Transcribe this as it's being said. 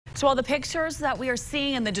So while the pictures that we are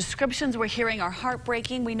seeing and the descriptions we're hearing are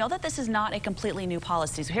heartbreaking, we know that this is not a completely new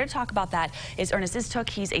policy. So here to talk about that is Ernest Istook.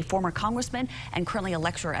 He's a former congressman and currently a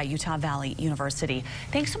lecturer at Utah Valley University.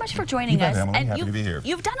 Thanks so much for joining us. Emily. And happy to be here.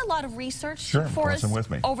 You've done a lot of research for us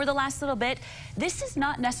with me. over the last little bit. This is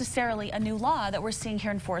not necessarily a new law that we're seeing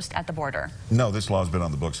here enforced at the border. No, this law has been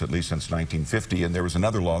on the books at least since 1950, and there was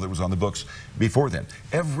another law that was on the books before then.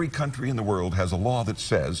 Every country in the world has a law that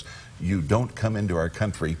says you don't come into our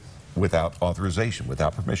country without authorization,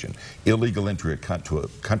 without permission. Illegal entry to a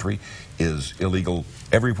country is illegal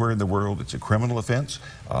everywhere in the world. It's a criminal offense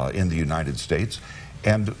in the United States.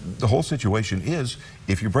 And the whole situation is,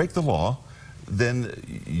 if you break the law, then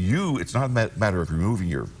it's not a matter of removing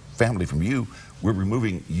your family from you. We're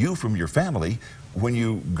removing you from your family when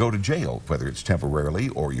you go to jail, whether it's temporarily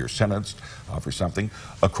or you're sentenced for something.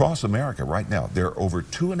 Across America right now, there are over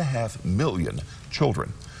 2.5 million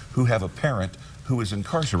children who have a parent who is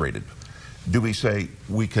incarcerated. Do we say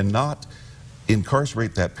we cannot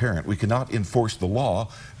incarcerate that parent? We cannot enforce the law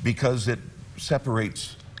because it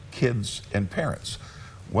separates kids and parents.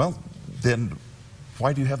 Well, then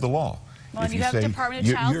why do you have the law? Well, if you have Department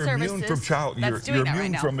of Child Services, you're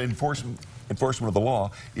immune from enforcement of the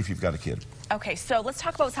law if you've got a kid. Okay, so let's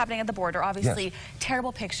talk about what's happening at the border. Obviously, yes.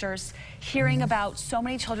 Terrible pictures, hearing about so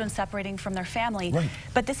many children separating from their family. Right.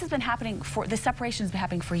 But this has been happening the separation's been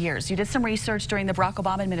happening for years. You did some research during the Barack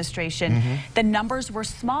Obama administration. The numbers were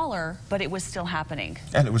smaller, but it was still happening.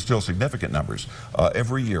 And it was still significant numbers.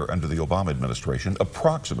 Every year under the Obama administration,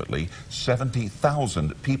 approximately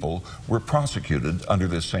 70,000 people were prosecuted under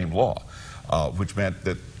this same law, which meant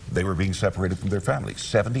that they were being separated from their families.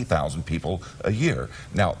 70,000 people a year.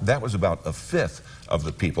 Now, that was about a fifth of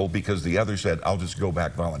the people because the others said, I'll just go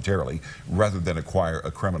back voluntarily rather than acquire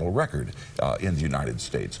a criminal record in the United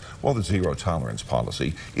States. Well, the zero tolerance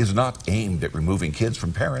policy is not aimed at removing kids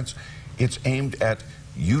from parents. It's aimed at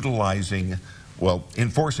utilizing, well,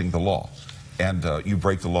 enforcing the law. And you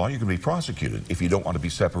break the law, you're going to be prosecuted. If you don't want to be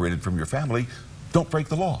separated from your family, don't break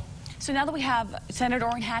the law. So now that we have Senator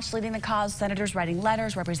Orrin Hatch leading the cause, senators writing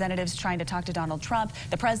letters, representatives trying to talk to Donald Trump,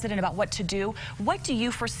 the president about what to do, what do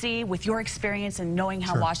you foresee with your experience and knowing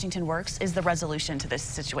how Washington works is the resolution to this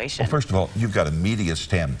situation? Well, first of all, you've got a media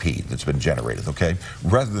stampede that's been generated, okay?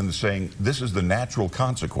 Rather than saying this is the natural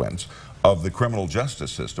consequence of the criminal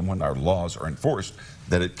justice system when our laws are enforced,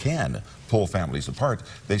 that it can pull families apart,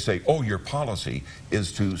 they say, oh, your policy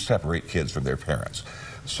is to separate kids from their parents.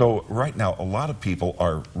 So right now, a lot of people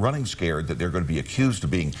are running scared that they're going to be accused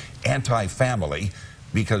of being anti-family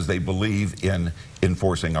because they believe in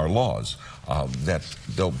enforcing our laws, that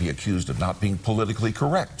they'll be accused of not being politically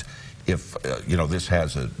correct if, this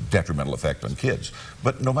has a detrimental effect on kids.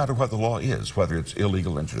 But no matter what the law is, whether it's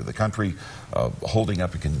illegal entry to the country, holding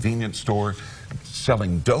up a convenience store,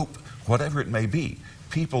 selling dope, whatever it may be,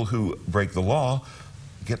 people who break the law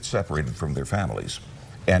get separated from their families.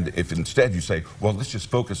 And if instead you say, well, let's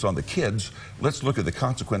just focus on the kids, let's look at the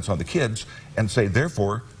consequence on the kids and say,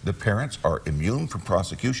 therefore, the parents are immune from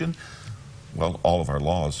prosecution, well, all of our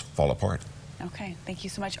laws fall apart. Okay, thank you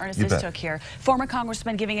so much. Ernest Istook here, former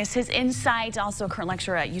congressman, giving us his insight, also a current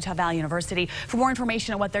lecturer at Utah Valley University. For more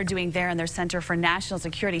information on what they're doing there in their Center for National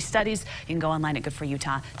Security Studies, you can go online at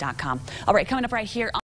goodforutah.com. All right, coming up right here.